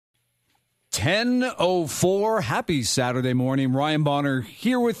10:04. Happy Saturday morning. Ryan Bonner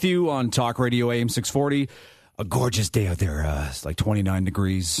here with you on Talk Radio AM 640. A gorgeous day out there. It's like 29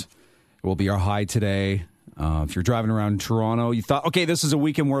 degrees. It will be our high today. If you're driving around Toronto, you thought, okay, this is a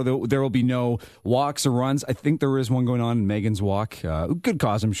weekend where there will be no walks or runs. I think there is one going on in Megan's Walk. Good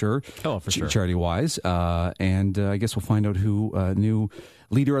cause, I'm sure. Oh, for sure. Charity-wise. And I guess we'll find out who new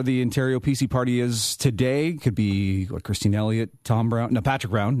leader of the Ontario PC Party is today. Could be Christine Elliott,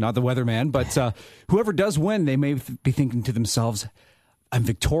 Patrick Brown, not the weatherman. But whoever does win, they may be thinking to themselves, I'm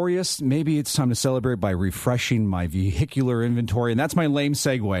victorious. Maybe it's time to celebrate by refreshing my vehicular inventory. And that's my lame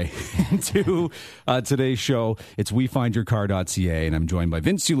segue into today's show. It's WeFindYourCar.ca, and I'm joined by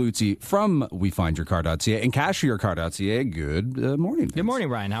Vince Ciuluzzi from WeFindYourCar.ca and CashYourCar.ca. Good morning, Vince. Good morning,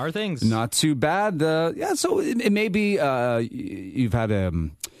 Ryan. How are things? Not too bad. So it may be you've had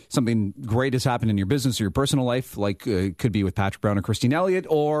something great has happened in your business or your personal life, like could be with Patrick Brown or Christine Elliott,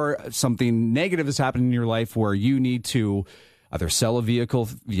 or something negative has happened in your life where you need to either sell a vehicle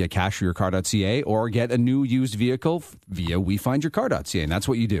via CashYourCar.ca or get a new used vehicle via WeFindYourCar.ca, and that's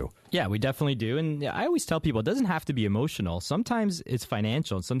what you do. Yeah, we definitely do. And I always tell people it doesn't have to be emotional. Sometimes it's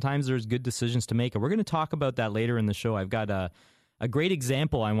financial, and sometimes there's good decisions to make. And we're going to talk about that later in the show. I've got a great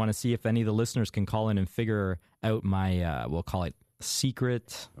example. I want to see if any of the listeners can call in and figure out my, we'll call it,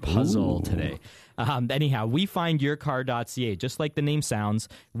 secret puzzle today. Anyhow, WeFindYourCar.ca. Just like the name sounds,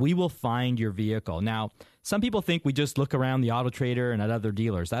 we will find your vehicle. Now, some people think we just look around the Auto Trader and at other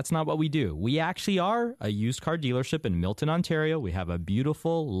dealers. That's not what we do. We actually are a used car dealership in Milton, Ontario. We have a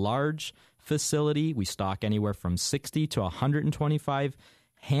beautiful, large facility. We stock anywhere from 60 to 125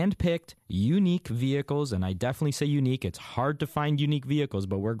 hand-picked, unique vehicles. And I definitely say unique. It's hard to find unique vehicles,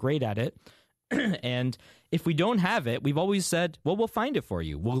 but we're great at it. And if we don't have it, we've always said, well, we'll find it for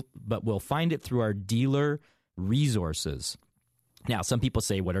you. But we'll find it through our dealer resources. Now, some people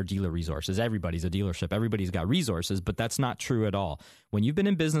say, what are dealer resources? Everybody's a dealership. Everybody's got resources, but that's not true at all. When you've been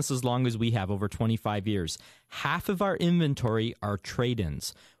in business as long as we have, over 25 years, half of our inventory are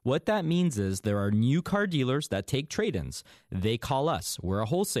trade-ins. What that means is there are new car dealers that take trade-ins. They call us. We're a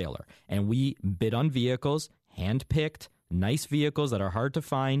wholesaler, and we bid on vehicles, hand-picked, nice vehicles that are hard to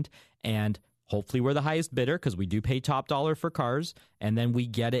find, and hopefully we're the highest bidder because we do pay top dollar for cars, and then we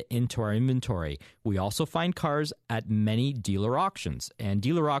get it into our inventory. We also find cars at many dealer auctions, and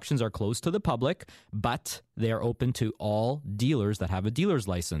dealer auctions are closed to the public, but they are open to all dealers that have a dealer's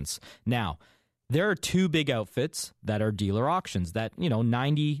license. Now, there are two big outfits that are dealer auctions that,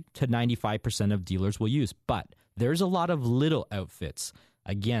 90 to 95% of dealers will use, but there's a lot of little outfits.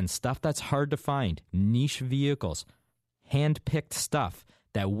 Again, stuff that's hard to find, niche vehicles, hand-picked stuff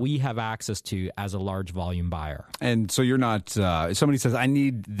that we have access to as a large volume buyer. And so you're not, if somebody says, I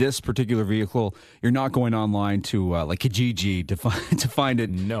need this particular vehicle, you're not going online to like Kijiji to find it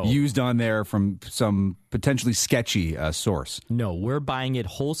used on there from some potentially sketchy source. No, we're buying it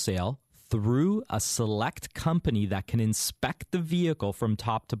wholesale through a select company that can inspect the vehicle from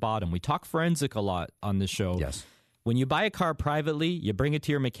top to bottom. We talk forensic a lot on this show. Yes. When you buy a car privately, you bring it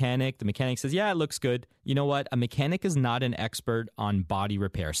to your mechanic. The mechanic says, yeah, it looks good. You know what? A mechanic is not an expert on body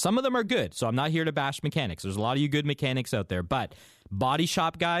repair. Some of them are good, so I'm not here to bash mechanics. There's a lot of you good mechanics out there, but body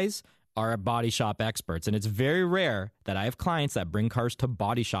shop guys are body shop experts, and it's very rare that I have clients that bring cars to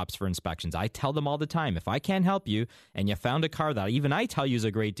body shops for inspections. I tell them all the time, if I can't help you and you found a car that even I tell you is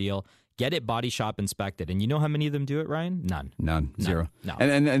a great deal, get it body shop inspected. And you know how many of them do it, Ryan? None. Zero. No.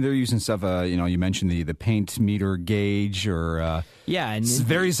 And they're using stuff, you mentioned the paint meter gauge or... and it's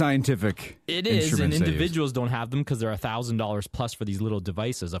very scientific. It is, and individuals don't have them because they're $1,000 plus for these little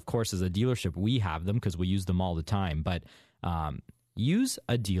devices. Of course, as a dealership, we have them because we use them all the time. But use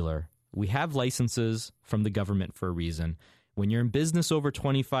a dealer. We have licenses from the government for a reason. When you're in business over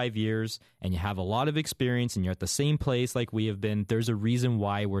 25 years and you have a lot of experience and you're at the same place like we have been, there's a reason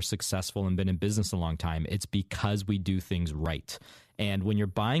why we're successful and been in business a long time. It's because we do things right. And when you're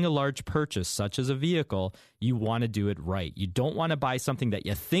buying a large purchase, such as a vehicle, you want to do it right. You don't want to buy something that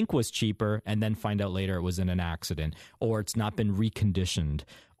you think was cheaper and then find out later it was in an accident, or it's not been reconditioned,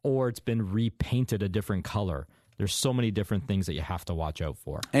 or it's been repainted a different color. There's so many different things that you have to watch out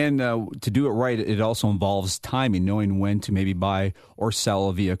for. And to do it right, it also involves timing, knowing when to maybe buy or sell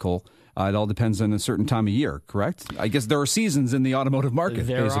a vehicle. It all depends on a certain time of year, correct? I guess there are seasons in the automotive market.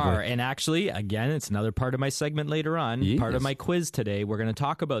 There basically are. And actually, again, it's another part of my segment later on. Yes. Part of my quiz today, we're going to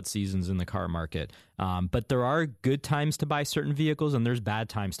talk about seasons in the car market. But there are good times to buy certain vehicles and there's bad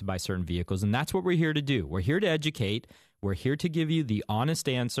times to buy certain vehicles. And that's what we're here to do. We're here to educate. We're here to give you the honest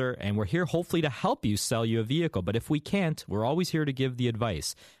answer, and we're here hopefully to help you sell you a vehicle. But if we can't, we're always here to give the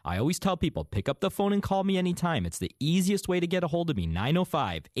advice. I always tell people, pick up the phone and call me anytime. It's the easiest way to get a hold of me,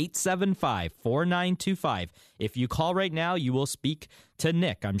 905-875-4925. If you call right now, you will speak to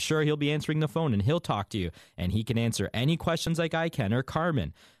Nick. I'm sure he'll be answering the phone, and he'll talk to you, and he can answer any questions like I can, or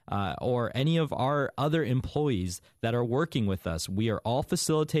Carmen, or any of our other employees that are working with us. We are all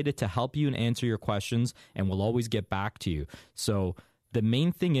facilitated to help you and answer your questions, and we'll always get back to you. So the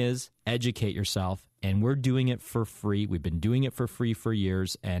main thing is educate yourself, and we're doing it for free. We've been doing it for free for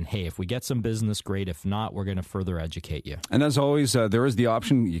years, and hey, if we get some business, great. If not, we're going to further educate you. And as always, there is the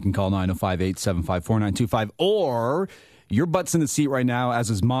option. You can call 905-875-4925, or your butt's in the seat right now, as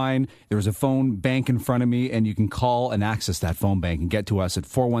is mine. There's a phone bank in front of me, and you can call and access that phone bank and get to us at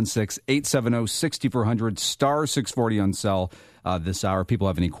 416-870-6400, star 640 on cell this hour. People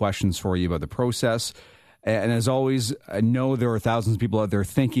have any questions for you about the process. And as always, I know there are thousands of people out there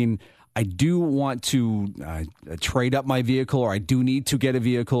thinking, I do want to trade up my vehicle, or I do need to get a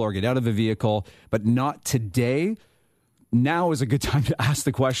vehicle or get out of a vehicle, but not today. Now is a good time to ask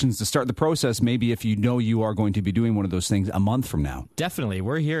the questions to start the process, maybe if you know you are going to be doing one of those things a month from now. Definitely.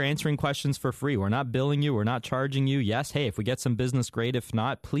 We're here answering questions for free. We're not billing you. We're not charging you. Yes, hey, if we get some business, great. If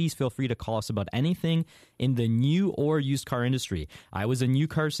not, please feel free to call us about anything in the new or used car industry. I was a new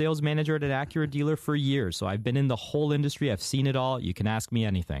car sales manager at an Acura dealer for years, so I've been in the whole industry. I've seen it all. You can ask me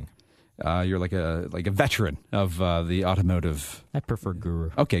anything. You're like a veteran of the automotive. I prefer Guru.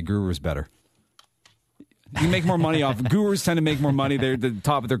 Okay, Guru is better. You make more money off. Gurus tend to make more money. They're the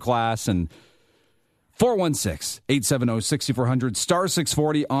top of their class. And 416-870-6400, star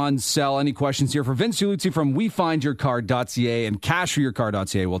 640 on cell. Any questions here for Vince Uluzzi from WeFindYourCar.ca and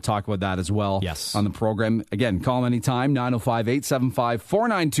CashForYourCar.ca. We'll talk about that as well on the program. Again, call anytime,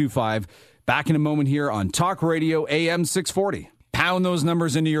 905-875-4925. Back in a moment here on Talk Radio AM 640. Pound those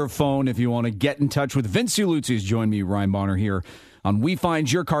numbers into your phone if you want to get in touch with Vince Uluzzi. Join me, Ryan Bonner, here on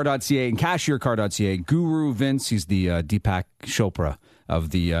WeFindYourCar.ca and CashYourCar.ca. Guru Vince, he's the Deepak Chopra of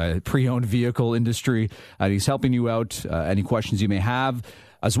the pre-owned vehicle industry. He's helping you out. Any questions you may have,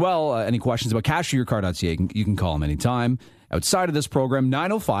 as well, any questions about CashYourCar.ca, you can call him anytime. Outside of this program,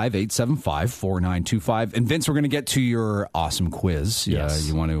 905-875-4925. And Vince, we're going to get to your awesome quiz. Yes.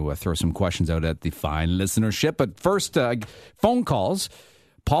 You want to throw some questions out at the fine listenership. But first, phone calls.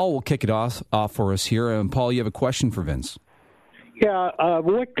 Paul will kick it off for us here. And Paul, you have a question for Vince. Yeah,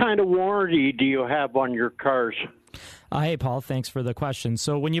 what kind of warranty do you have on your cars? Hey, Paul, thanks for the question.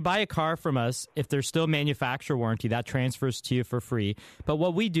 So when you buy a car from us, if there's still manufacturer warranty, that transfers to you for free. But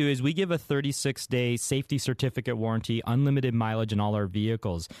what we do is we give a 36-day safety certificate warranty, unlimited mileage in all our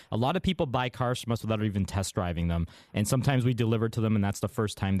vehicles. A lot of people buy cars from us without even test driving them. And sometimes we deliver to them, and that's the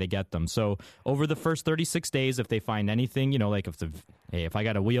first time they get them. So over the first 36 days, if they find anything, like if I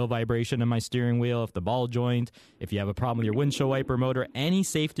got a wheel vibration in my steering wheel, if the ball joint, if you have a problem with your windshield wiper motor, any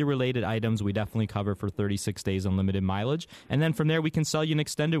safety-related items, we definitely cover for 36 days unlimited mileage. And then from there, we can sell you an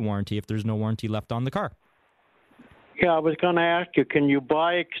extended warranty if there's no warranty left on the car. Yeah, I was going to ask you, can you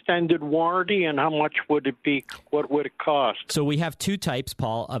buy extended warranty, and how much would it be? What would it cost? So we have two types,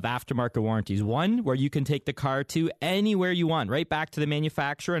 Paul, of aftermarket warranties. One where you can take the car to anywhere you want, right back to the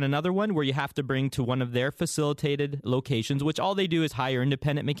manufacturer, and another one where you have to bring to one of their facilitated locations, which all they do is hire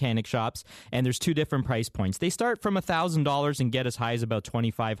independent mechanic shops, and there's two different price points. They start from $1,000 and get as high as about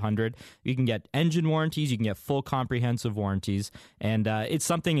 $2,500. You can get engine warranties, you can get full comprehensive warranties, and it's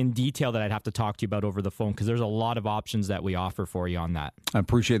something in detail that I'd have to talk to you about over the phone because there's a lot of options that we offer for you on that. I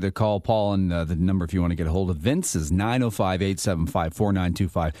appreciate the call, Paul, and the number if you want to get a hold of Vince is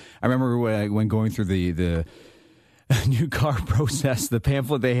 905-875-4925. I remember when going through the new car process, the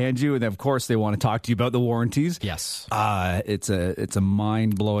pamphlet they hand you, and of course they want to talk to you about the warranties. Yes. It's a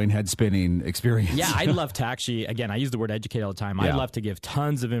mind-blowing, head-spinning experience. Yeah, I'd love to actually, again, I use the word educate all the time. I'd love to give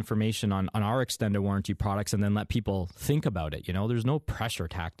tons of information on our extended warranty products and then let people think about it. There's no pressure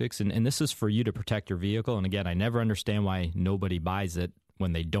tactics, and this is for you to protect your vehicle. And again, I never understand why nobody buys it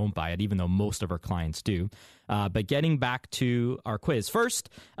when they don't buy it, even though most of our clients do. But getting back to our quiz. First,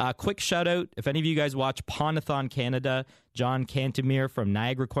 quick shout out. If any of you guys watch Pawnathon Canada, John Cantemir from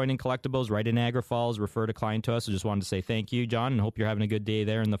Niagara Coin and Collectibles right in Niagara Falls referred a client to us. I just wanted to say thank you, John, and hope you're having a good day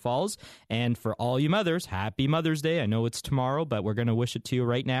there in the Falls. And for all you mothers, happy Mother's Day. I know it's tomorrow, but we're going to wish it to you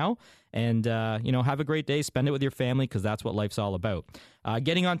right now. And, have a great day. Spend it with your family because that's what life's all about.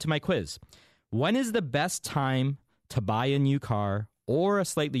 Getting on to my quiz. When is the best time to buy a new car or a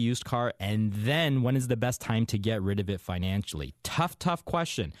slightly used car? And then when is the best time to get rid of it financially? Tough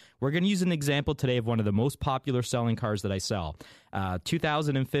question. We're going to use an example today of one of the most popular selling cars that I sell.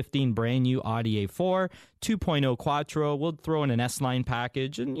 2015 brand new Audi A4, 2.0 Quattro. We'll throw in an S-Line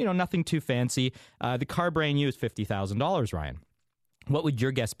package and, nothing too fancy. The car brand new is $50,000, Ryan. What would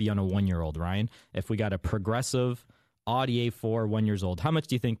your guess be on a 1-year-old, Ryan, if we got a Progressive Audi A4, 1 year old? How much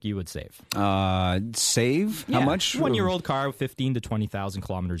do you think you would save? Save? How much? 1-year-old car, 15 to 20,000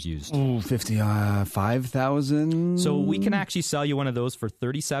 kilometers used. Ooh, 5,000. So we can actually sell you one of those for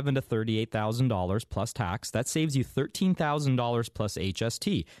 $37,000 to $38,000 plus tax. That saves you $13,000 plus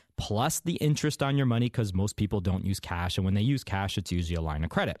HST, plus the interest on your money, because most people don't use cash. And when they use cash, it's usually a line of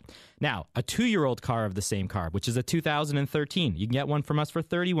credit. Now, a 2-year-old car of the same car, which is a 2013, you can get one from us for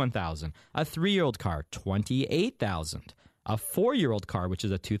 $31,000. A 3-year-old car, $28,000. A 4-year-old car, which is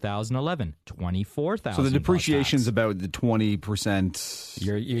a 2011, $24,000. So the depreciation's about the 20%.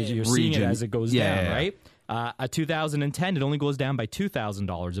 You're seeing it as it goes down, right? A 2010, it only goes down by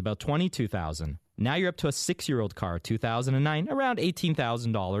 $2,000, about $22,000. Now you're up to a 6-year-old car, 2009, around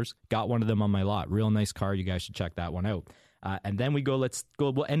 $18,000. Got one of them on my lot. Real nice car. You guys should check that one out. And then we'll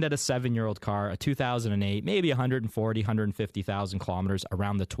end at a 7-year-old car, a 2008, maybe 140, 150,000 kilometers,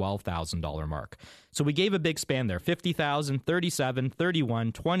 around the $12,000 mark. So we gave a big span there: 50,000, 37,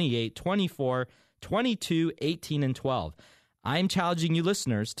 31, 28, 24, 22, 18, and 12. I'm challenging you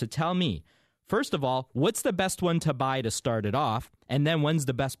listeners to tell me, first of all, what's the best one to buy to start it off? And then when's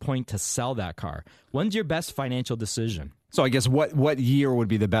the best point to sell that car? When's your best financial decision? So I guess what year would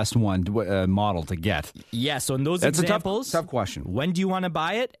be the best one model to get? Yeah, so in those examples, a tough question. When do you want to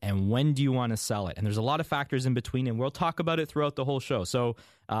buy it and when do you want to sell it? And there's a lot of factors in between, and we'll talk about it throughout the whole show. So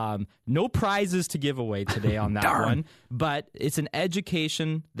no prizes to give away today on that one, but it's an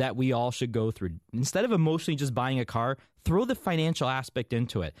education that we all should go through. Instead of emotionally just buying a car, throw the financial aspect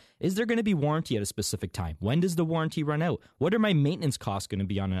into it. Is there going to be warranty at a specific time? When does the warranty run out? What are my maintenance costs going to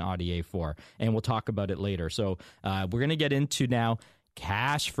be on an Audi A4? And we'll talk about it later. So we're going to get into now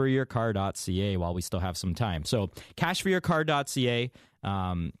cashforyourcar.ca while we still have some time. So cashforyourcar.ca,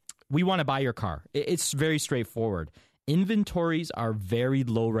 we want to buy your car. It's very straightforward. Inventories are very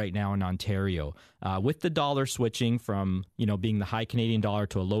low right now in Ontario. With the dollar switching from, being the high Canadian dollar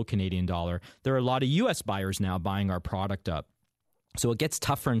to a low Canadian dollar, there are a lot of U.S. buyers now buying our product up. So it gets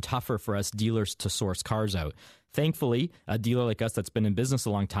tougher and tougher for us dealers to source cars out. Thankfully, a dealer like us that's been in business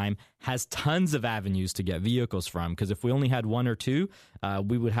a long time has tons of avenues to get vehicles from, because if we only had one or two,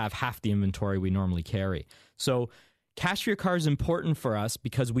 we would have half the inventory we normally carry. So Cash for Your Car is important for us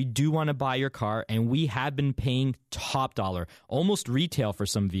because we do want to buy your car, and we have been paying top dollar, almost retail for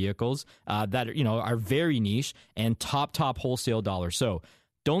some vehicles that are very niche, and top wholesale dollar. So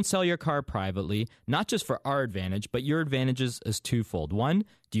don't sell your car privately, not just for our advantage, but your advantages is twofold. One,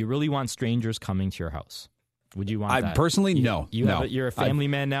 do you really want strangers coming to your house? Would you want that? Personally, no. You're a family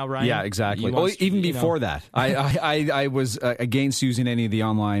man now, Ryan? Yeah, exactly. Even before that, I was against using any of the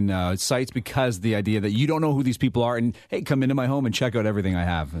online sites because the idea that you don't know who these people are, and hey, come into my home and check out everything I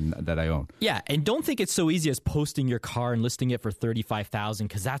have and that I own. Yeah, and don't think it's so easy as posting your car and listing it for $35,000,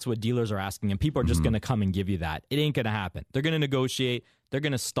 because that's what dealers are asking, and people are just going to come and give you that. It ain't going to happen. They're going to negotiate. They're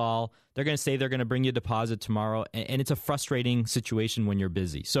going to stall. They're going to say they're going to bring you a deposit tomorrow, and it's a frustrating situation when you're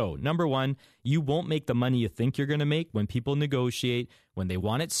busy. So, number one, you won't make the money you think you're going to make when people negotiate, when they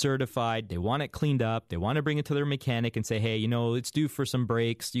want it certified, they want it cleaned up, they want to bring it to their mechanic and say, hey, it's due for some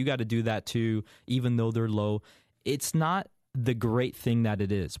brakes. You got to do that too, even though they're low. It's not the great thing that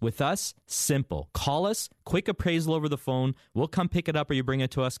it is. With us, simple. Call us, quick appraisal over the phone. We'll come pick it up, or you bring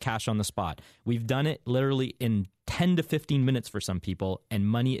it to us, cash on the spot. We've done it literally in 10 to 15 minutes for some people, and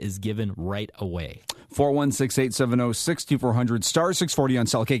money is given right away. 416-870-6400, star 640 on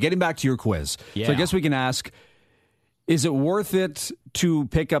cell. Okay, getting back to your quiz. Yeah. So I guess we can ask, is it worth it to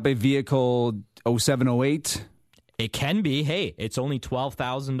pick up a vehicle 07, 08? It can be. Hey, it's only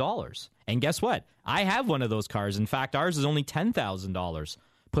 $12,000. And guess what? I have one of those cars. In fact, ours is only $10,000.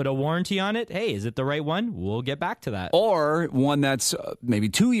 Put a warranty on it. Hey, is it the right one? We'll get back to that. Or one that's maybe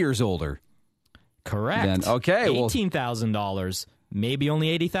 2 years older. Correct. Then, okay. $18,000. Maybe only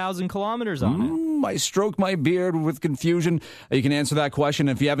 80,000 kilometers on it. I stroke my beard with confusion. You can answer that question.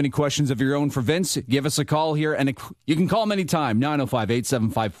 If you have any questions of your own for Vince, give us a call here. And you can call him anytime,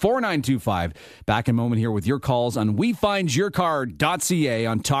 905-875-4925. Back in a moment here with your calls on WeFindYourCar.ca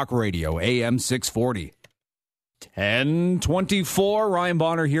on Talk Radio, AM 640. 1024, Ryan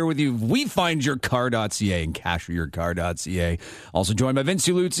Bonner here with you. WeFindYourCar.ca and CashForYourCar.ca. Also joined by Vince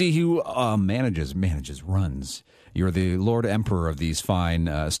Luzzi, who runs You're the Lord Emperor of these fine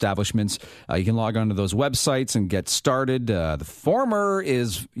establishments. You can log on to those websites and get started. The former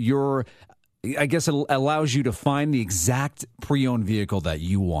is I guess it allows you to find the exact pre-owned vehicle that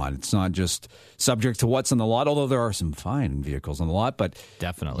you want. It's not just subject to what's on the lot, although there are some fine vehicles on the lot. But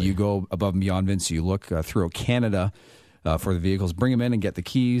definitely, you go above and beyond, Vince. You look throughout Canada for the vehicles, bring them in and get the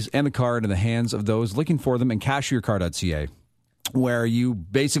keys and the car into the hands of those looking for them, and cashyourcar.ca, where you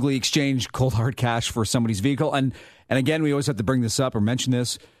basically exchange cold hard cash for somebody's vehicle. And again, we always have to bring this up or mention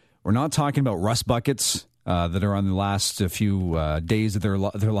this. We're not talking about rust buckets that are on the last few days of their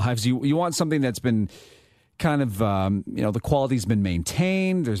lives. You want something that's been kind of, the quality's been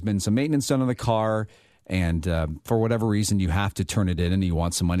maintained. There's been some maintenance done on the car, and for whatever reason, you have to turn it in and you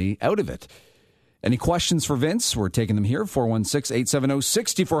want some money out of it. Any questions for Vince? We're taking them here.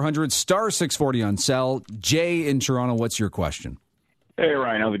 416-870-6400, star 640 on cell. Jay in Toronto, what's your question? Hey,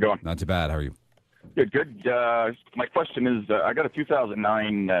 Ryan. How's it going? Not too bad. How are you? Good. My question is, I got a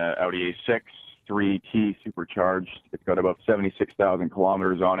 2009 Audi A6 3T supercharged. It's got about 76,000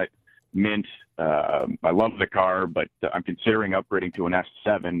 kilometers on it. Mint. I love the car, but I'm considering upgrading to an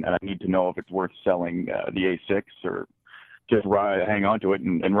S7, and I need to know if it's worth selling the A6 or just hang on to it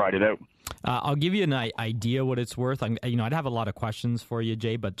and ride it out. I'll give you an idea what it's worth. I'd have a lot of questions for you,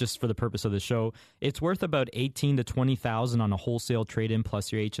 Jay, but just for the purpose of the show, it's worth about $18,000 to $20,000 on a wholesale trade-in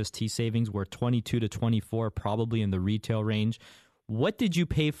plus your HST savings. We're $22,000 to $24,000 probably in the retail range. What did you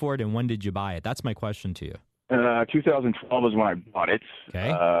pay for it, and when did you buy it? That's my question to you. 2012 is when I bought it. Okay.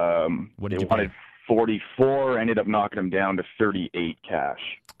 What did you wanted pay? 44. Ended up knocking them down to 38 cash.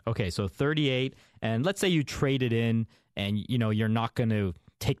 Okay, so 38, and let's say you trade it in, and you're not going to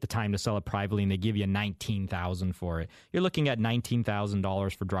take the time to sell it privately, and they give you $19,000 for it. You're looking at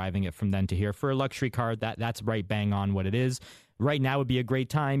 $19,000 for driving it from then to here. For a luxury car, that's right bang on what it is. Right now would be a great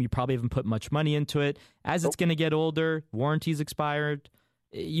time. You probably haven't put much money into it. As it's going to get older, warranty's expired,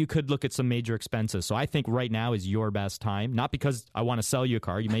 you could look at some major expenses. So I think right now is your best time. Not because I want to sell you a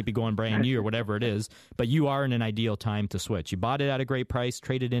car. You may be going brand new or whatever it is, but you are in an ideal time to switch. You bought it at a great price,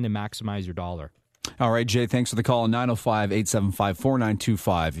 trade it in, and maximize your dollar. All right, Jay, thanks for the call.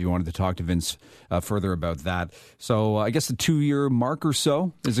 905-875-4925 if you wanted to talk to Vince further about that. So I guess the 2-year mark or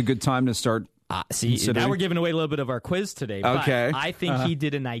so is a good time to start. Now we're giving away a little bit of our quiz today. Okay. But I think he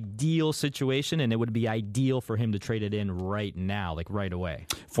did an ideal situation, and it would be ideal for him to trade it in right now, like right away.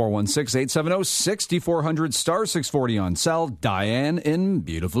 416-870-6400, star 640 on cell. Diane in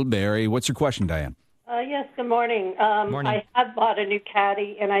beautiful Barrie. What's your question, Diane? Yes, good morning. Morning. I have bought a new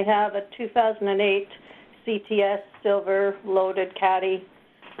Caddy, and I have a 2008 CTS silver loaded Caddy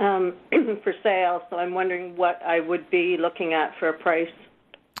for sale, so I'm wondering what I would be looking at for a price.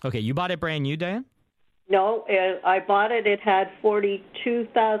 Okay, you bought it brand new, Diane? No, I bought it. It had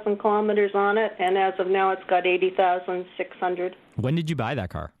 42,000 kilometers on it, and as of now, it's got 80,600. When did you buy that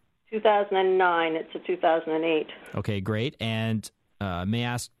car? 2009. It's a 2008. Okay, great. And may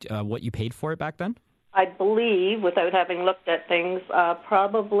I ask what you paid for it back then? I believe, without having looked at things,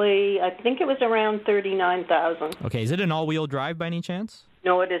 probably, I think it was around 39,000. Okay, is it an all-wheel drive by any chance?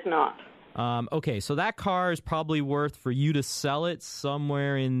 No, it is not. Okay, so that car is probably worth, for you to sell it,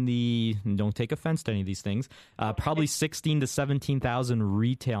 somewhere in the, don't take offense to any of these things, probably 16,000 to 17,000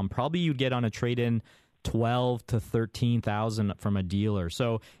 retail, and probably you'd get on a trade-in 12,000 to 13,000 from a dealer.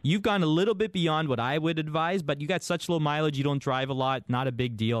 So you've gone a little bit beyond what I would advise, but you got such low mileage, you don't drive a lot, not a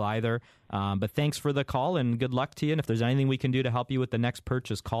big deal either. But thanks for the call, and good luck to you. And if there's anything we can do to help you with the next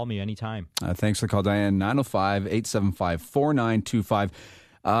purchase, call me anytime. Thanks for the call, Diane. 905-875-4925.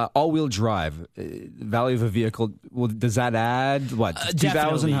 All-wheel drive, value of a vehicle, well, does that add, what,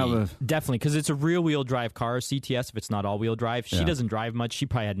 2,000? Definitely, because it's a rear-wheel drive car, CTS, if it's not all-wheel drive. She doesn't drive much. She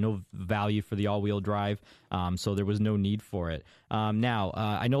probably had no value for the all-wheel drive, so there was no need for it. Now,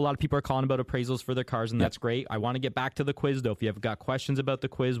 I know a lot of people are calling about appraisals for their cars, and that's great. I want to get back to the quiz, though. If you have got questions about the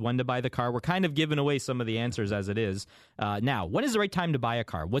quiz, when to buy the car, we're kind of giving away some of the answers as it is. Now, when is the right time to buy a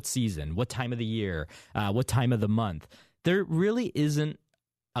car? What season? What time of the year? What time of the month? There really isn't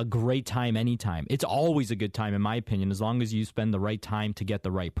a great time anytime. It's always a good time, in my opinion, as long as you spend the right time to get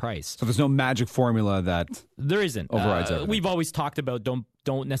the right price. So there's no magic formula that there isn't. Overrides everything. We've always talked about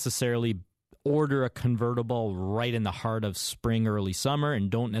don't necessarily order a convertible right in the heart of spring, early summer, and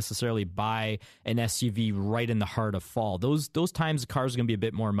don't necessarily buy an SUV right in the heart of fall. Those times the cars are going to be a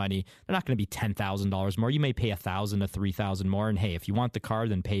bit more money. They're not going to be $10,000 more. You may pay $1,000 to $3,000 more, and hey, if you want the car,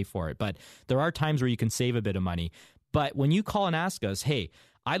 then pay for it. But there are times where you can save a bit of money. But when you call and ask us, hey,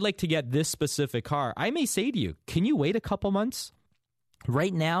 I'd like to get this specific car, I may say to you, can you wait a couple months?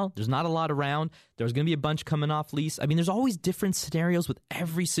 Right now, there's not a lot around. There's going to be a bunch coming off lease. I mean, there's always different scenarios with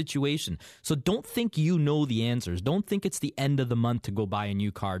every situation. So don't think you know the answers. Don't think it's the end of the month to go buy a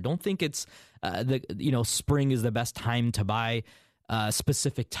new car. Don't think it's spring is the best time to buy a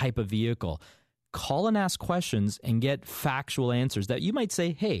specific type of vehicle. Call and ask questions and get factual answers that you might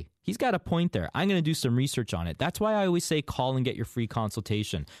say, hey, he's got a point there. I'm going to do some research on it. That's why I always say call and get your free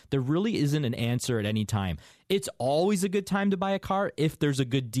consultation. There really isn't an answer at any time. It's always a good time to buy a car if there's a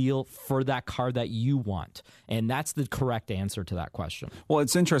good deal for that car that you want. And that's the correct answer to that question. Well,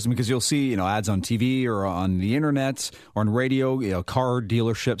 it's interesting because you'll see, ads on TV or on the internet or on radio. Car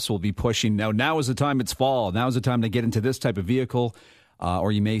dealerships will be pushing. Now is the time. It's fall. Now is the time to get into this type of vehicle.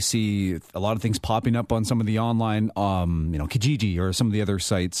 Or you may see a lot of things popping up on some of the online, Kijiji or some of the other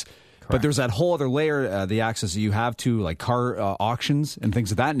sites. Correct. But there's that whole other layer, the access that you have to like car auctions and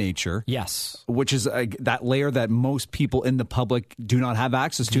things of that nature. Yes. Which is that layer that most people in the public do not have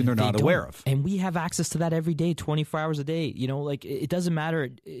access to and they're not aware of. And we have access to that every day, 24 hours a day. It doesn't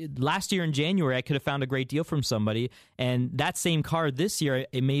matter. Last year in January, I could have found a great deal from somebody. And that same car this year,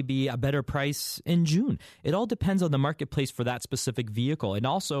 it may be a better price in June. It all depends on the marketplace for that specific vehicle. And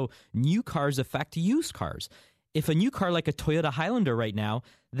also, new cars affect used cars. If a new car like a Toyota Highlander right now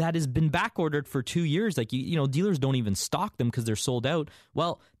that has been back ordered for 2 years, like dealers don't even stock them because they're sold out.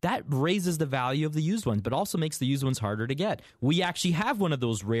 Well, that raises the value of the used ones, but also makes the used ones harder to get. We actually have one of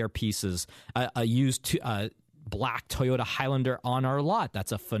those rare pieces, a used black Toyota Highlander on our lot.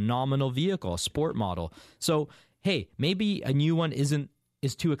 That's a phenomenal vehicle, a sport model. So, hey, maybe a new one is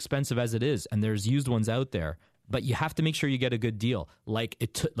too expensive as it is, and there's used ones out there. But you have to make sure you get a good deal, like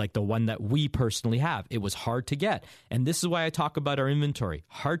the one that we personally have. It was hard to get. And this is why I talk about our inventory.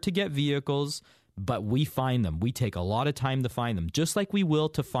 Hard to get vehicles, but we find them. We take a lot of time to find them, just like we will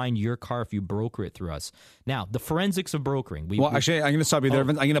to find your car if you broker it through us. Now, the forensics of brokering. Actually, I'm going to stop you there,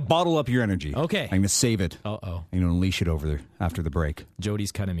 Vince. I'm going to bottle up your energy. Okay. I'm going to save it. Uh-oh. I'm going to unleash it over there after the break.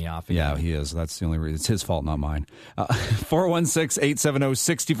 Jody's cutting me off again. Yeah, he is. That's the only reason. It's his fault, not mine.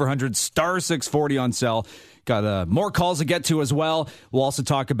 416-870-6400, star 640 on cell. Got more calls to get to as well. We'll also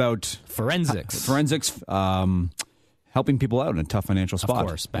talk about forensics. Helping people out in a tough financial spot. Of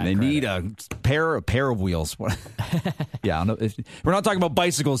course, and they need a pair of wheels. Yeah, we're not talking about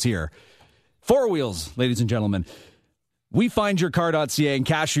bicycles here. 4 wheels, ladies and gentlemen. WeFindYourCar.ca and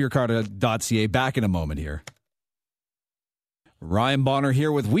CashForYourCar.ca. Back in a moment here. Ryan Bonner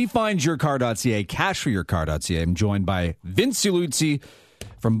here with WeFindYourCar.ca, CashForYourCar.ca. I'm joined by Vince Iuluzzi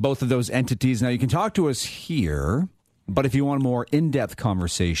from both of those entities. Now, you can talk to us here, but if you want a more in-depth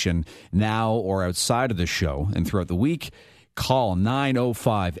conversation now or outside of the show and throughout the week, call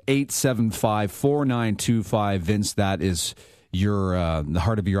 905-875-4925. Vince, that is the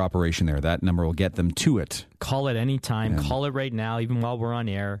heart of your operation there. That number will get them to it. Call it anytime. Yeah. Call it right now, even while we're on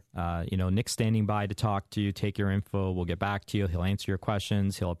air. Nick's standing by to talk to you, take your info. We'll get back to you. He'll answer your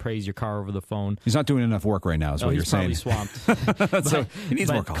questions. He'll appraise your car over the phone. He's not doing enough work right now, is what you're saying. He's probably swamped. So he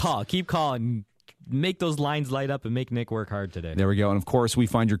needs more calls. Keep calling. Make those lines light up and make Nick work hard today. There we go. And of course,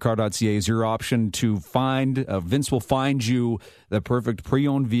 WeFindYourCar.ca is your option to find. Vince will find you the perfect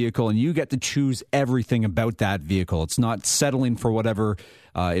pre-owned vehicle, and you get to choose everything about that vehicle. It's not settling for whatever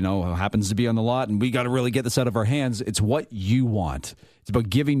happens to be on the lot, and we got to really get this out of our hands. It's what you want. It's about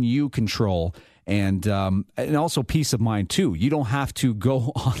giving you control and also peace of mind too. You don't have to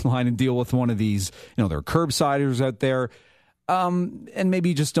go online and deal with one of these. There are curbsiders out there. And maybe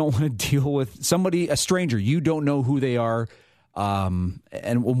you just don't want to deal with a stranger. You don't know who they are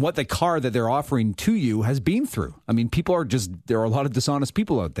and what the car that they're offering to you has been through. I mean, there are a lot of dishonest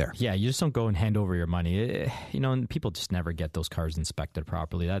people out there. Yeah, you just don't go and hand over your money. And people just never get those cars inspected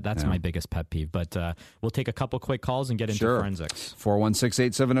properly. That's my biggest pet peeve. But we'll take a couple quick calls and get into forensics.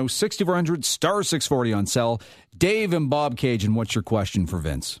 416-870-6400, star 640 on cell. Dave and Bob Cajun, what's your question for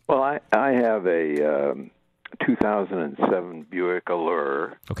Vince? Well, I have a 2007 Buick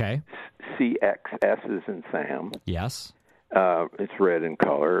Allure. Okay. CXS is in Sam. Yes. It's red in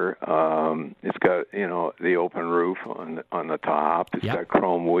color. It's got the open roof on the top. It's got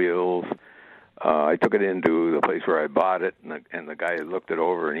chrome wheels. I took it into the place where I bought it, and the guy looked it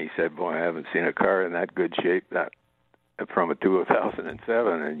over and he said, "Boy, I haven't seen a car in that good shape from a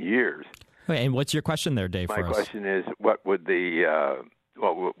 2007 in years." Wait, and what's your question there, Dave? My question is, what would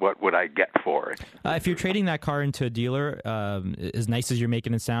what would I get for it? If you're trading that car into a dealer, as nice as you're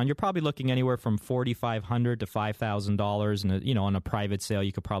making it sound, you're probably looking anywhere from $4,500 to $5,000, and on a private sale,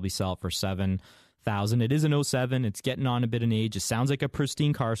 you could probably sell it for $7,000, $1,000. It is an 07. It's getting on a bit in age. It sounds like a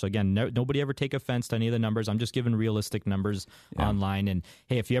pristine car. So again, nobody ever take offense to any of the numbers. I'm just giving realistic numbers online. And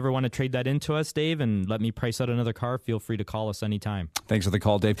hey, if you ever want to trade that into us, Dave, and let me price out another car, feel free to call us anytime. Thanks for the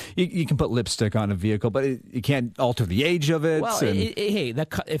call, Dave. You can put lipstick on a vehicle, but you can't alter the age of it. Well, hey,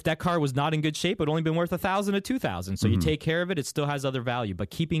 if that car was not in good shape, it would only been worth $1,000 to $2,000. So you take care of it, it still has other value. But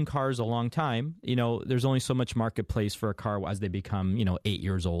keeping cars a long time, there's only so much marketplace for a car as they become, 8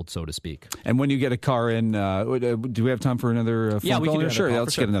 years old, so to speak. And when you get a car in, do we have time for another phone call? We can do Sure,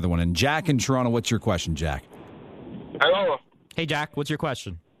 let's get another one in. Jack in Toronto, what's your question, Jack? Hello. Hey, Jack, what's your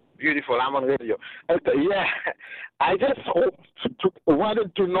question? Beautiful. I'm on radio. Yeah, I just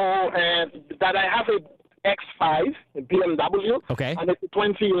wanted to know that I have a X5 a BMW, okay, and it's a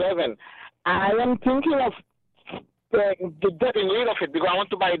 2011. I am thinking of getting rid of it because I want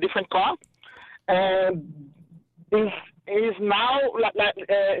to buy a different car. And is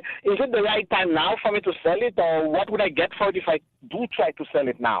it the right time now for me to sell it, or what would I get for it if I do try to sell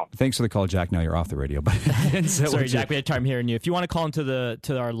it now? Thanks for the call, Jack. Now you're off the radio. But sorry, Jack, we had time hearing you. If you want to call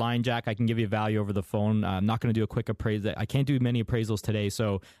into our line, Jack, I can give you value over the phone. I'm not going to do a quick appraisal. I can't do many appraisals today,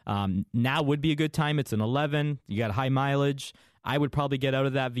 so now would be a good time. It's an 11. You got high mileage. I would probably get out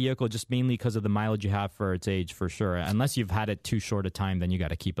of that vehicle just mainly because of the mileage you have for its age, for sure. Unless you've had it too short a time, then you got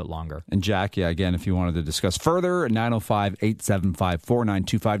to keep it longer. And Jack, again, if you wanted to discuss further,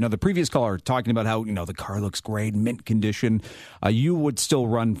 905-875-4925. Now, the previous caller talking about how, the car looks great, mint condition. You would still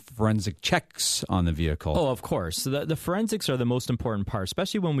run forensic checks on the vehicle. Oh, of course. The forensics are the most important part,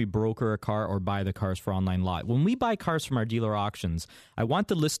 especially when we broker a car or buy the cars for online lot. When we buy cars from our dealer auctions, I want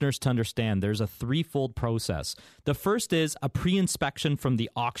the listeners to understand there's a threefold process. The first is a pre-inspection from the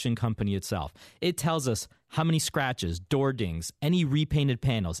auction company itself. It tells us how many scratches, door dings, any repainted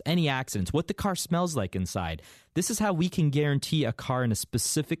panels, any accidents, what the car smells like inside. This is how we can guarantee a car in a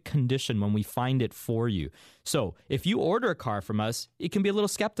specific condition when we find it for you. So if you order a car from us, it can be a little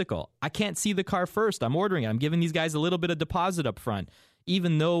skeptical. I can't see the car first. I'm ordering it. I'm giving these guys a little bit of deposit up front.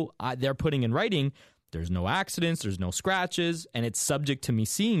 Even though they're putting in writing, there's no accidents, there's no scratches, and it's subject to me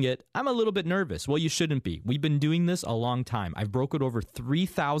seeing it, I'm a little bit nervous. Well, you shouldn't be. We've been doing this a long time. I've brokered over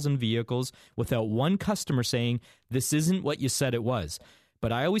 3,000 vehicles without one customer saying, this isn't what you said it was.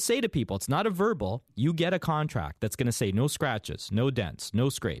 But I always say to people, it's not a verbal. You get a contract that's going to say no scratches, no dents, no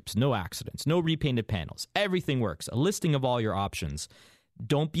scrapes, no accidents, no repainted panels. Everything works. A listing of all your options.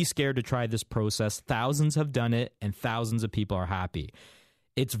 Don't be scared to try this process. Thousands have done it, and thousands of people are happy.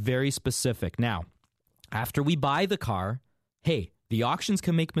 It's very specific. Now, after we buy the car, hey, the auctions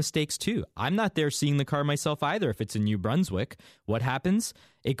can make mistakes too. I'm not there seeing the car myself either if it's in New Brunswick. What happens?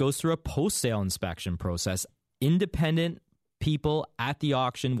 It goes through a post-sale inspection process. Independent people at the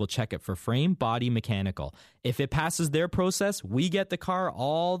auction will check it for frame, body, mechanical. If it passes their process, we get the car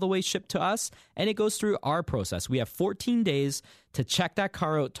all the way shipped to us, and it goes through our process. We have 14 days to check that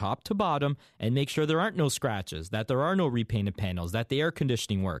car out top to bottom and make sure there aren't no scratches, that there are no repainted panels, that the air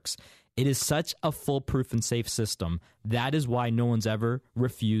conditioning works. It is such a foolproof and safe system. That is why no one's ever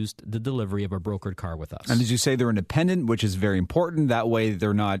refused the delivery of a brokered car with us. And as you say, they're independent, which is very important. That way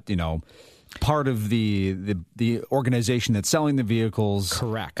they're not, part of the organization that's selling the vehicles.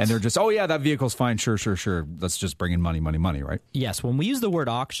 Correct. And they're just, oh, yeah, that vehicle's fine. Sure. Let's just bring in money, right? Yes. When we use the word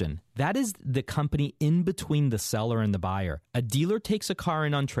auction, that is the company in between the seller and the buyer. A dealer takes a car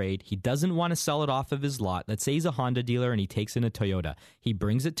in on trade. He doesn't want to sell it off of his lot. Let's say he's a Honda dealer and he takes in a Toyota. He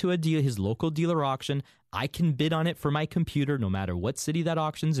brings it to his local dealer auction. I can bid on it for my computer no matter what city that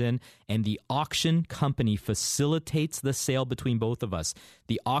auction's in, and the auction company facilitates the sale between both of us.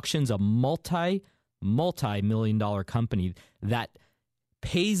 The auction's a multi-million-dollar company that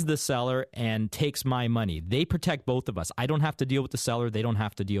pays the seller and takes my money. They protect both of us. I don't have to deal with the seller. They don't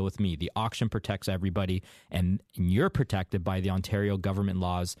have to deal with me. The auction protects everybody, and you're protected by the Ontario government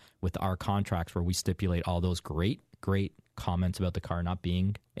laws with our contracts where we stipulate all those great comments about the car not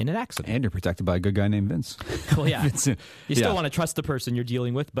being in an accident. And you're protected by a good guy named Vince. Well, yeah. You still want to trust the person you're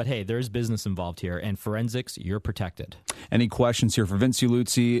dealing with, but hey, there's business involved here, and forensics, you're protected. Any questions here for Vince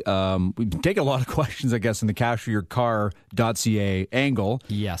Iuluzzi? We've taken a lot of questions, I guess, in the cashforyourcar.ca angle.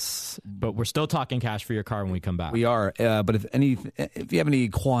 Yes, but we're still talking cash for your car when we come back. We are, but if you have any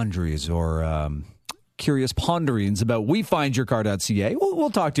quandaries or curious ponderings about wefindyourcar.ca, we'll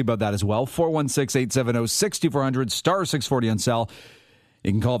talk to you about that as well. 416-870-6400, star 640 on cell.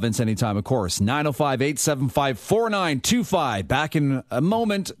 You can call Vince anytime, of course. 905-875-4925. Back in a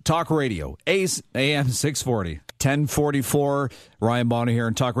moment, Talk Radio, AM 640. 1044, Ryan Bonner here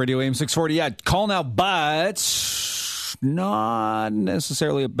on Talk Radio, AM 640. Yeah, call now, but not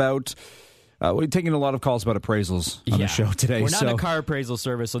necessarily about We're taking a lot of calls about appraisals on the show today. We're not a car appraisal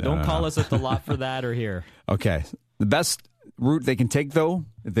service, so don't call us at the lot for that or here. Okay. The best route they can take, though,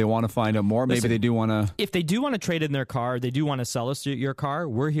 if they want to find out more, maybe they do want to... If they do want to trade in their car, they do want to sell us your car,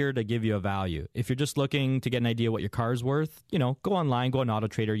 we're here to give you a value. If you're just looking to get an idea what your car is worth, go online, go on Auto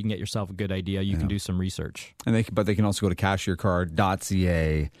Trader, you can get yourself a good idea. You can do some research. But they can also go to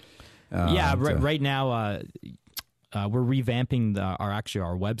cashyourcar.ca. Right now... we're revamping our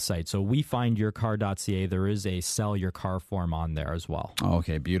website. So wefindyourcar.ca. There is a sell your car form on there as well.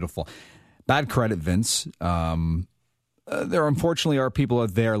 Okay, beautiful. Bad credit, Vince. There unfortunately are people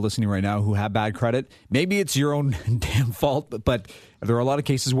out there listening right now who have bad credit. Maybe it's your own damn fault, but there are a lot of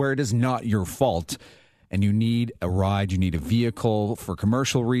cases where it is not your fault. And you need a ride, you need a vehicle for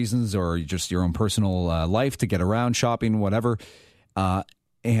commercial reasons or just your own personal life to get around, shopping, whatever.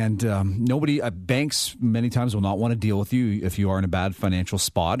 Banks many times will not want to deal with you if you are in a bad financial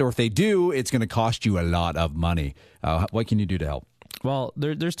spot, or if they do, it's going to cost you a lot of money. What can you do to help? Well,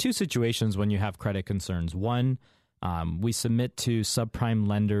 there's two situations when you have credit concerns. One, we submit to subprime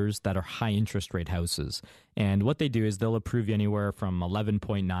lenders that are high interest rate houses. And what they do is they'll approve you anywhere from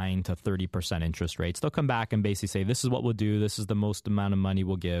 11.9 to 30% interest rates. They'll come back and basically say, this is what we'll do. This is the most amount of money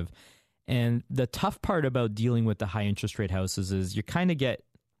we'll give. And the tough part about dealing with the high interest rate houses is you kind of get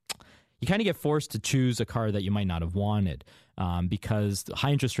forced to choose a car that you might not have wanted because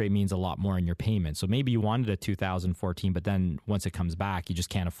high interest rate means a lot more in your payment. So maybe you wanted a 2014, but then once it comes back, you just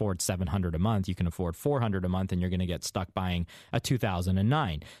can't afford $700 a month. You can afford $400 a month, and you're going to get stuck buying a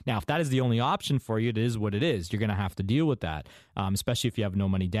 2009. Now, if that is the only option for you, it is what it is. You're going to have to deal with that, especially if you have no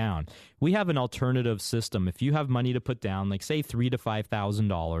money down. We have an alternative system. If you have money to put down, like say $3,000 to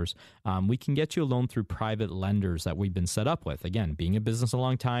 $5,000, we can get you a loan through private lenders that we've been set up with. Again, being in business a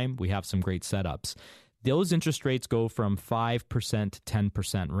long time, we have some great setups. Those interest rates go from 5% to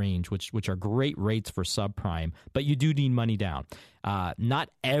 10% range, which are great rates for subprime, but you do need money down.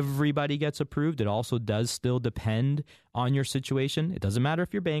 Not everybody gets approved. It also does still depend on your situation. It doesn't matter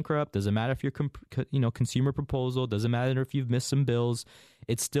if you're bankrupt, doesn't matter if you're consumer proposal, doesn't matter if you've missed some bills.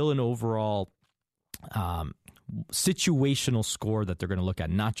 It's still an overall situational score that they're going to look at,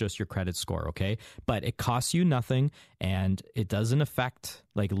 not just your credit score, okay? But it costs you nothing, and it doesn't affect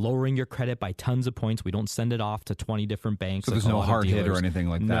like lowering your credit by tons of points. We don't send it off to 20 different banks. So there's no hard hit or anything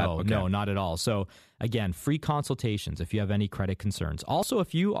like that? No, not at all. So again, free consultations if you have any credit concerns. Also,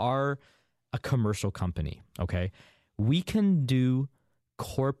 if you are a commercial company, okay, we can do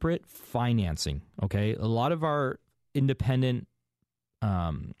corporate financing, okay? A lot of our independent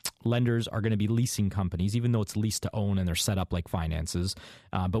lenders are going to be leasing companies, even though it's lease to own and they're set up like finances.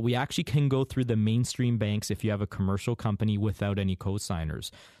 But we actually can go through the mainstream banks if you have a commercial company without any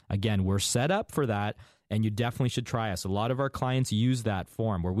co-signers. Again, we're set up for that, and you definitely should try us. A lot of our clients use that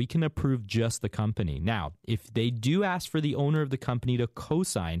form where we can approve just the company. Now, if they do ask for the owner of the company to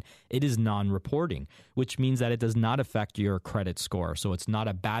co-sign, it is non-reporting, which means that it does not affect your credit score. So it's not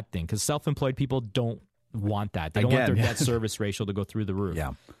a bad thing because self-employed people don't want that. They don't want their debt service ratio to go through the roof.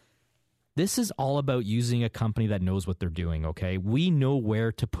 Yeah. This is all about using a company that knows what they're doing, okay? We know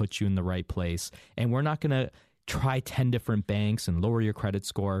where to put you in the right place, and we're not going to try 10 different banks and lower your credit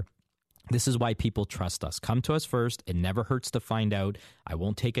score. This is why people trust us. Come to us first. It never hurts to find out. I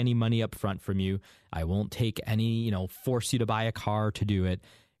won't take any money up front from you. I won't take any, force you to buy a car to do it.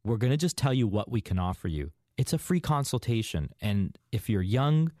 We're going to just tell you what we can offer you. It's a free consultation. And if you're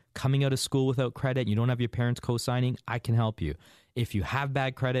young, coming out of school without credit, you don't have your parents co-signing, I can help you. If you have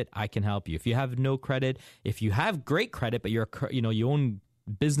bad credit, I can help you. If you have no credit, if you have great credit, but you own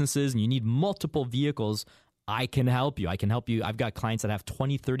businesses and you need multiple vehicles, I can help you. I've got clients that have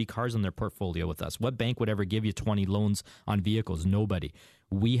 20, 30 cars in their portfolio with us. What bank would ever give you 20 loans on vehicles? Nobody.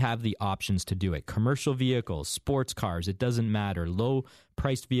 We have the options to do it. Commercial vehicles, sports cars, it doesn't matter.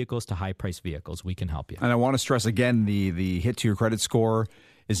 Low-priced vehicles to high-priced vehicles, we can help you. And I want to stress again, the hit to your credit score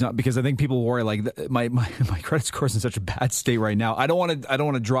is not because I think people worry like my credit score is in such a bad state right now. I don't want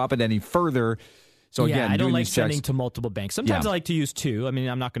to drop it any further. So again, I don't like sending to multiple banks. Sometimes I like to use two. I mean,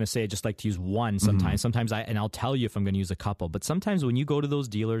 I'm not going to say I just like to use one sometimes. Sometimes I'll tell you if I'm going to use a couple. But sometimes when you go to those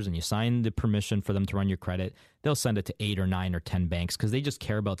dealers and you sign the permission for them to run your credit, they'll send it to 8 or 9 or 10 banks because they just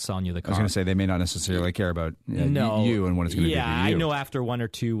care about selling you the car. I was going to say they may not necessarily care about you and what it's going to do to you. Yeah, I know after 1 or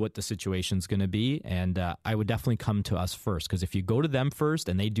 2 what the situation's going to be, and I would definitely come to us first because if you go to them first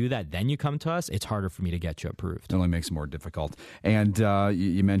and they do that, then you come to us, it's harder for me to get you approved. It only makes it more difficult. And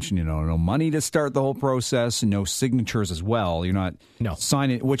you mentioned no money to start the whole process, no signatures as well. You're not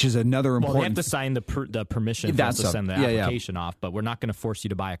signing, which is another important. Well, they have to sign the permission for us to send the application off, but we're not going to force you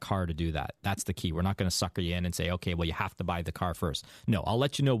to buy a car to do that. That's the key. We're not going to sucker you in and say, okay, well, you have to buy the car first. No, I'll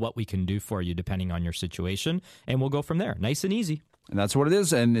let you know what we can do for you depending on your situation, and we'll go from there. Nice and easy. And that's what it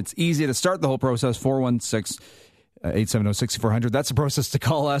is. And it's easy to start the whole process. 416-870-6400. That's the process to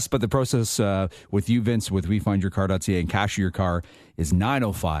call us. But the process with you, Vince, with WeFindYourCar.ca and Cash Your Car is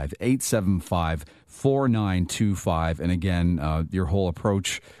 905-875-4925. And again, your whole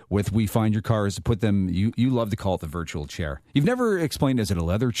approach with We Find Your Car is to put them, you love to call it the virtual chair. You've never explained, is it a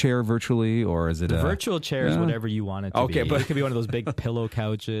leather chair virtually, or is it the virtual chair is whatever you want it to be. But it could be one of those big pillow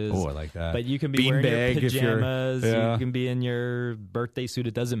couches. Oh, I like that. But you can be wearing your pajamas. You can be in your birthday suit.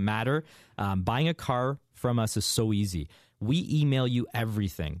 It doesn't matter. Buying a car from us is so easy. We email you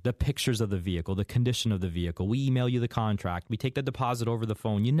everything, the pictures of the vehicle, the condition of the vehicle. We email you the contract. We take the deposit over the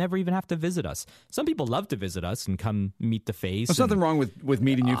phone. You never even have to visit us. Some people love to visit us and come meet the face. There's nothing wrong with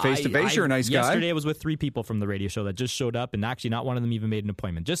meeting you face to face. You're a nice guy. Yesterday I was with 3 people from the radio show that just showed up, and actually not one of them even made an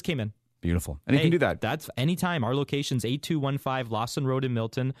appointment. Just came in. Beautiful. And you can do that. That's anytime. Our location's 8215 Lawson Road in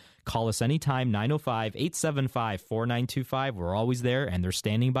Milton. Call us anytime, 905-875-4925. We're always there, and they're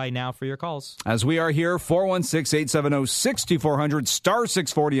standing by now for your calls. As we are here, 416-870-6400, star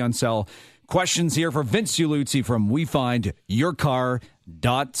 640 on cell. Questions here for Vince Uluzzi from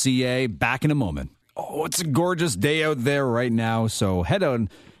WeFindYourCar.ca. Back in a moment. Oh, it's a gorgeous day out there right now, so head on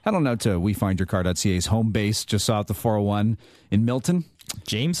out to WeFindYourCar.ca's home base just off the 401 in Milton.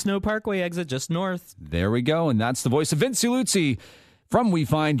 James Snow Parkway exit just north. There we go. And that's the voice of Vince Uluzzi from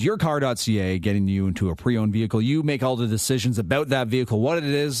WeFindYourCar.ca, getting you into a pre-owned vehicle. You make all the decisions about that vehicle, what it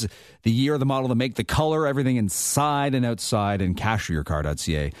is, the year, the model, the make, the color, everything inside and outside, and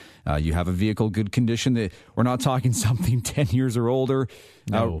CashYourCar.ca. You have a vehicle, good condition. That we're not talking something 10 years or older.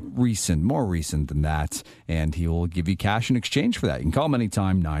 No. More recent than that. And he will give you cash in exchange for that. You can call him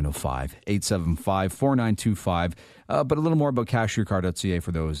anytime, 905-875-4925. But a little more about CashYourCar.ca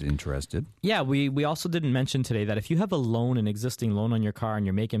for those interested. Yeah, we also didn't mention today that if you have a loan, an existing loan on your car, and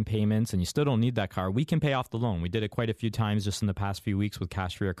you're making payments and you still don't need that car, we can pay off the loan. We did it quite a few times just in the past few weeks with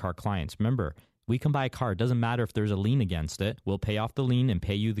Cash for Your Car clients. Remember, we can buy a car. It doesn't matter if there's a lien against it. We'll pay off the lien and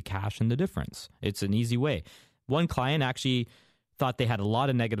pay you the cash and the difference. It's an easy way. One client actually thought they had a lot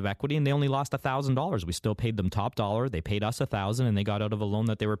of negative equity and they only lost $1,000. We still paid them top dollar. They paid us $1,000 and they got out of a loan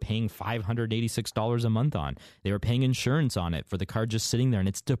that they were paying $586 a month on. They were paying insurance on it for the car just sitting there, and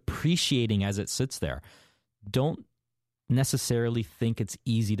it's depreciating as it sits there. Don't necessarily think it's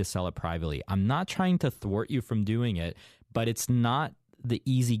easy to sell it privately. I'm not trying to thwart you from doing it, but it's not the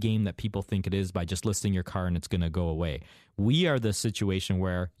easy game that people think it is by just listing your car and it's going to go away. We are the situation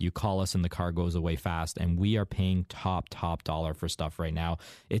where you call us and the car goes away fast, and we are paying top dollar for stuff right now.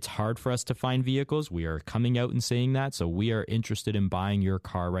 It's hard for us to find vehicles. We are coming out and saying that, so we are interested in buying your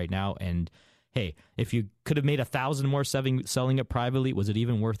car right now. And hey, if you could have made $1,000 more selling it privately, was it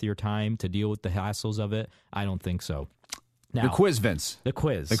even worth your time to deal with the hassles of it? I don't think so. Now, the quiz, Vince. The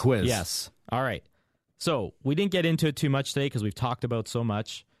quiz. Yes. All right. So we didn't get into it too much today because we've talked about so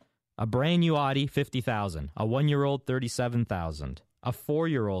much. A brand new Audi, $50,000. A 1-year-old, $37,000. A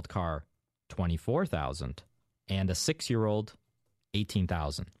 4-year-old car, $24,000. And a 6-year-old,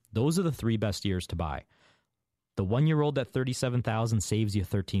 $18,000. Those are the 3 best years to buy. The 1-year-old at $37,000 saves you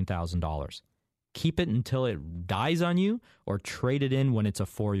 $13,000. Keep it until it dies on you, or trade it in when it's a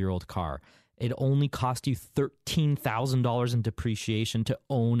 4-year-old car. It only cost you $13,000 in depreciation to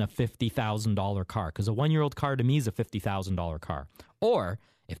own a $50,000 car, because a 1-year-old car to me is a $50,000 car. Or,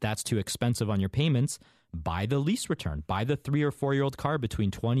 if that's too expensive on your payments, buy the lease return. Buy the 3 or 4-year-old car between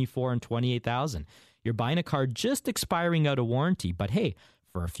 $24,000 and $28,000. You're buying a car just expiring out of warranty, but hey,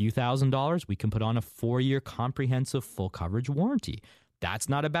 for a few $1,000s, we can put on a 4-year comprehensive full coverage warranty. That's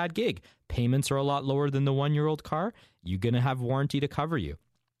not a bad gig. Payments are a lot lower than the 1-year-old car. You're going to have warranty to cover you.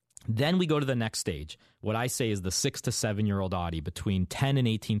 Then we go to the next stage. What I say is the 6 to 7-year-old Audi between $10,000 and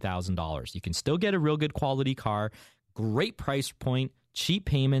 $18,000. You can still get a real good quality car, great price point, cheap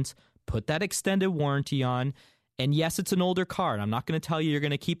payments, put that extended warranty on. And yes, it's an older car, and I'm not going to tell you you're going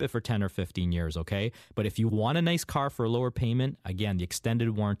to keep it for 10 or 15 years, okay? But if you want a nice car for a lower payment, again, the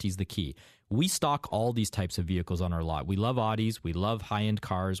extended warranty is the key. We stock all these types of vehicles on our lot. We love Audis. We love high-end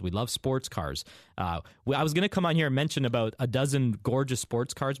cars. We love sports cars. I was going to come on here and mention about a dozen gorgeous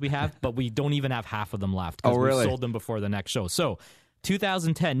sports cars we have, but we don't even have half of them left because we sold them before the next show. So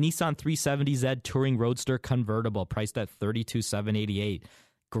 2010 Nissan 370Z Touring Roadster convertible priced at $32,788.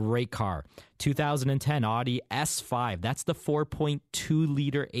 Great car. 2010 Audi S5. That's the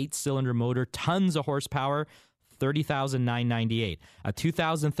 4.2-liter 8-cylinder motor. Tons of horsepower. $30,998. A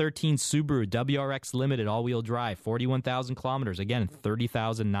 2013 Subaru WRX Limited all-wheel drive. 41,000 kilometers. Again,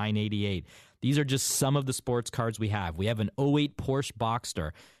 $30,988. These are just some of the sports cars we have. We have an 08 Porsche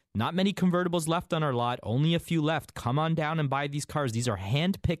Boxster. Not many convertibles left on our lot, only a few left. Come on down and buy these cars. These are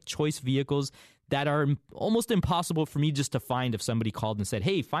hand-picked choice vehicles that are almost impossible for me just to find if somebody called and said,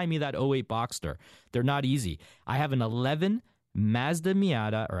 hey, find me that 08 Boxster. They're not easy. I have an 11 Mazda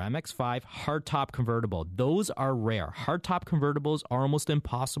Miata or MX-5 hardtop convertible. Those are rare. Hardtop convertibles are almost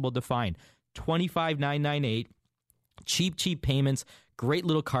impossible to find. $25,998, cheap payments, great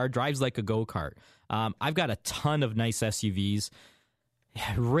little car, drives like a go-kart. I've got a ton of nice SUVs.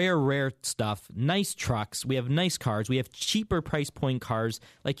 Rare stuff, nice trucks. We have nice cars. We have cheaper price point cars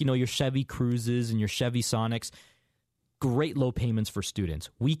like, your Chevy Cruzes and your Chevy Sonics. Great low payments for students.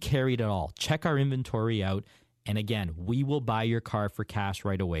 We carried it all. Check our inventory out. And again, we will buy your car for cash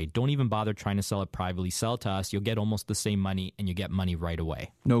right away. Don't even bother trying to sell it privately. Sell it to us. You'll get almost the same money, and you get money right away.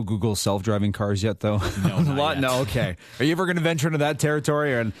 No Google self-driving cars yet, though? No, not yet. No, okay. Are you ever going to venture into that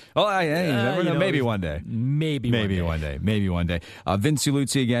territory? And never know. Maybe one day. Maybe one day. Maybe one day. Vince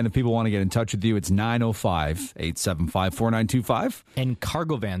Uluzzi, again, if people want to get in touch with you, it's 905-875-4925. And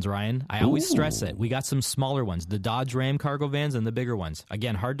cargo vans, Ryan. I always stress it. We got some smaller ones, the Dodge Ram cargo vans and the bigger ones.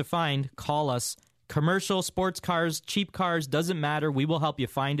 Again, hard to find. Call us. Commercial, sports cars, cheap cars, doesn't matter. We will help you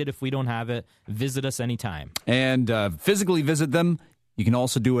find it if we don't have it. Visit us anytime. And physically visit them. You can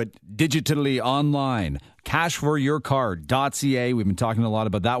also do it digitally online. Cashforyourcar.ca. We've been talking a lot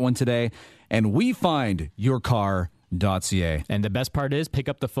about that one today. And WeFindYourCar.ca. And the best part is, pick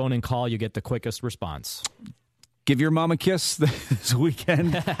up the phone and call. You get the quickest response. Give your mom a kiss this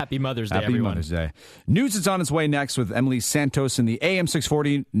weekend. Happy Mother's Day, Happy everyone. Mother's Day. News is on its way next with Emily Santos in the AM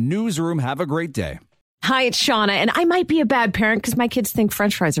 640 newsroom. Have a great day. Hi, it's Shauna, and I might be a bad parent because my kids think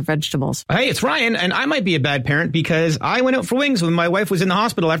French fries are vegetables. Hey, it's Ryan, and I might be a bad parent because I went out for wings when my wife was in the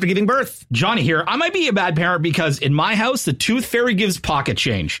hospital after giving birth. Johnny here. I might be a bad parent because in my house, the tooth fairy gives pocket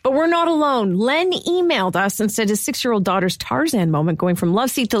change. But we're not alone. Len emailed us and said his 6-year-old daughter's Tarzan moment going from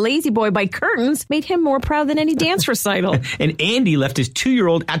love seat to lazy boy by curtains made him more proud than any dance recital. And Andy left his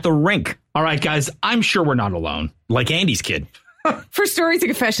 2-year-old at the rink. All right, guys, I'm sure we're not alone. Like Andy's kid. For stories and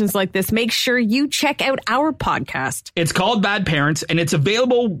confessions like this, make sure you check out our podcast. It's called Bad Parents, and it's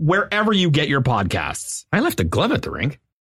available wherever you get your podcasts. I left a glove at the rink.